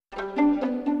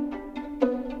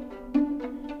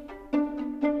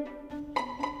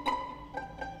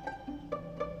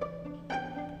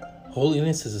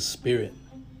Holiness is a spirit.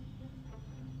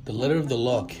 The letter of the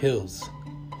law kills.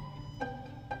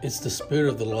 It's the spirit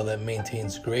of the law that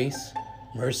maintains grace,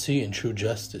 mercy, and true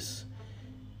justice.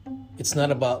 It's not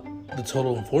about the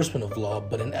total enforcement of law,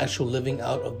 but an actual living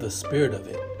out of the spirit of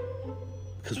it.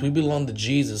 Because we belong to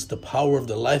Jesus, the power of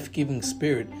the life-giving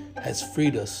spirit has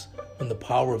freed us from the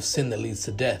power of sin that leads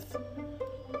to death.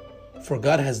 For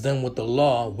God has done what the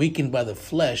law, weakened by the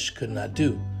flesh, could not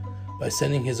do. By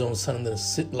sending his own Son in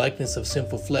the likeness of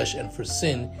sinful flesh, and for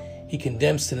sin, he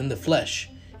condemned sin in the flesh,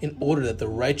 in order that the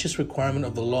righteous requirement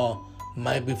of the law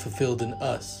might be fulfilled in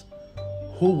us,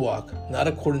 who walk not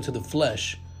according to the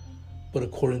flesh, but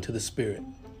according to the Spirit.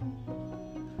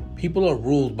 People are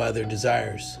ruled by their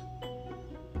desires.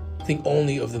 Think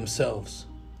only of themselves.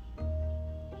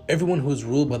 Everyone who is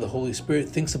ruled by the Holy Spirit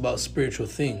thinks about spiritual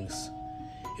things.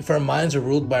 If our minds are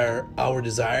ruled by our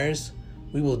desires,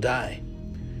 we will die.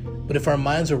 But if our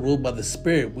minds are ruled by the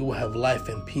Spirit, we will have life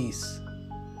and peace.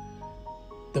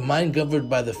 The mind governed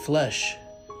by the flesh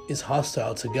is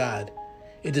hostile to God.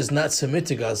 It does not submit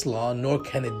to God's law, nor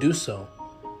can it do so.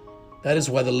 That is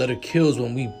why the letter kills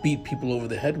when we beat people over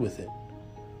the head with it.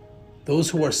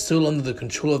 Those who are still under the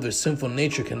control of their sinful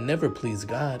nature can never please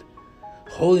God.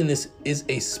 Holiness is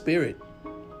a spirit.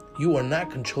 You are not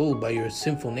controlled by your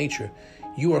sinful nature.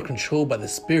 You are controlled by the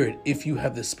Spirit if you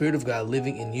have the Spirit of God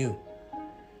living in you.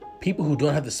 People who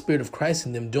don't have the Spirit of Christ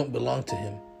in them don't belong to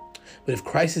him. But if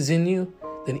Christ is in you,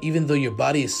 then even though your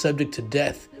body is subject to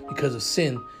death because of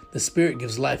sin, the Spirit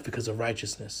gives life because of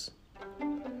righteousness.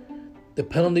 The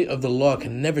penalty of the law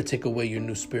can never take away your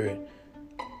new spirit,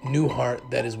 new heart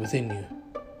that is within you.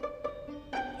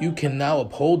 You can now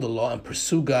uphold the law and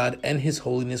pursue God and his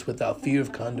holiness without fear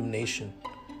of condemnation.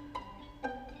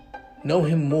 Know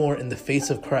him more in the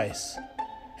face of Christ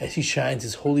as he shines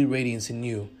his holy radiance in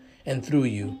you and through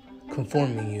you,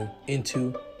 conforming you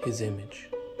into his image.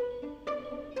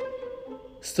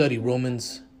 Study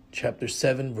Romans chapter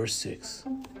 7, verse 6.